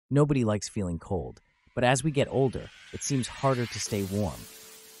Nobody likes feeling cold, but as we get older, it seems harder to stay warm.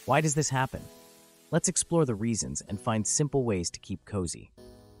 Why does this happen? Let's explore the reasons and find simple ways to keep cozy.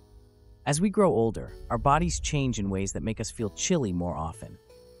 As we grow older, our bodies change in ways that make us feel chilly more often.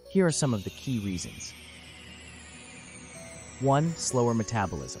 Here are some of the key reasons. 1. Slower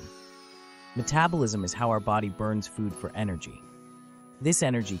metabolism. Metabolism is how our body burns food for energy. This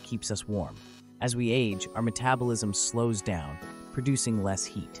energy keeps us warm. As we age, our metabolism slows down, producing less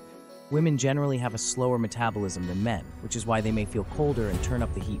heat. Women generally have a slower metabolism than men, which is why they may feel colder and turn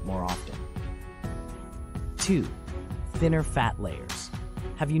up the heat more often. 2. Thinner fat layers.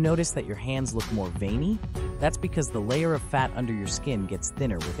 Have you noticed that your hands look more veiny? That's because the layer of fat under your skin gets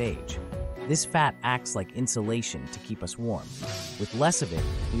thinner with age. This fat acts like insulation to keep us warm. With less of it,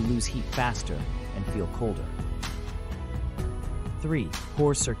 we lose heat faster and feel colder. 3.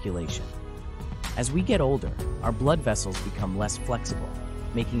 Poor circulation. As we get older, our blood vessels become less flexible,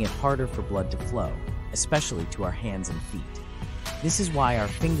 making it harder for blood to flow, especially to our hands and feet. This is why our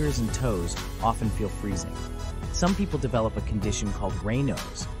fingers and toes often feel freezing. Some people develop a condition called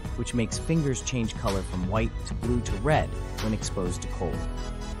Raynaud's, which makes fingers change color from white to blue to red when exposed to cold.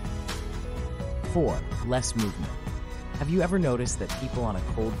 4. Less movement. Have you ever noticed that people on a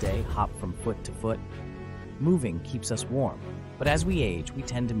cold day hop from foot to foot? Moving keeps us warm, but as we age, we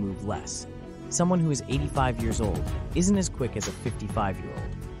tend to move less. Someone who is 85 years old isn't as quick as a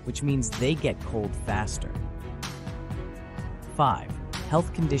 55-year-old, which means they get cold faster. 5.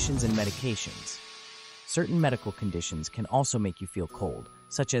 Health conditions and medications. Certain medical conditions can also make you feel cold,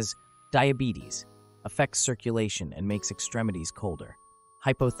 such as diabetes, affects circulation and makes extremities colder.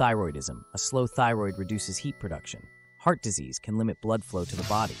 Hypothyroidism, a slow thyroid reduces heat production. Heart disease can limit blood flow to the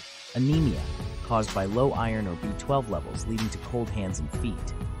body. Anemia, caused by low iron or B12 levels leading to cold hands and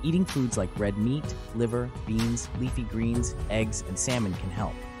feet. Eating foods like red meat, liver, beans, leafy greens, eggs, and salmon can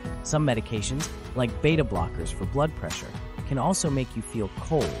help. Some medications, like beta blockers for blood pressure, can also make you feel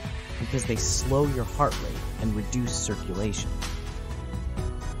cold because they slow your heart rate and reduce circulation.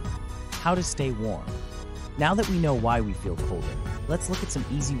 How to stay warm. Now that we know why we feel colder, let's look at some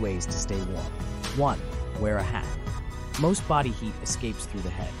easy ways to stay warm. 1. Wear a hat. Most body heat escapes through the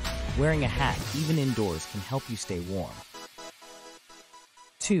head. Wearing a hat, even indoors, can help you stay warm.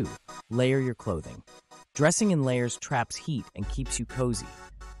 2. Layer your clothing. Dressing in layers traps heat and keeps you cozy.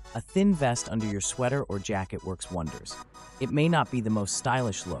 A thin vest under your sweater or jacket works wonders. It may not be the most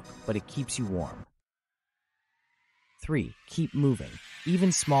stylish look, but it keeps you warm. 3. Keep moving.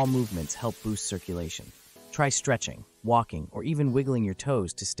 Even small movements help boost circulation. Try stretching, walking, or even wiggling your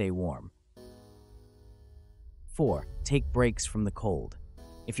toes to stay warm. 4. Take breaks from the cold.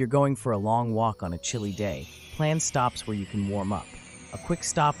 If you're going for a long walk on a chilly day, plan stops where you can warm up. A quick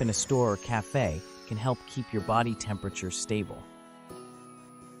stop in a store or cafe can help keep your body temperature stable.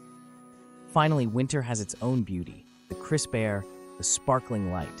 Finally, winter has its own beauty, the crisp air, the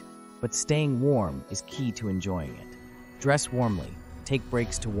sparkling light, but staying warm is key to enjoying it. Dress warmly, take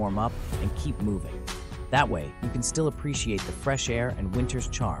breaks to warm up, and keep moving. That way, you can still appreciate the fresh air and winter's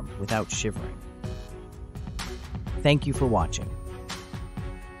charm without shivering. Thank you for watching.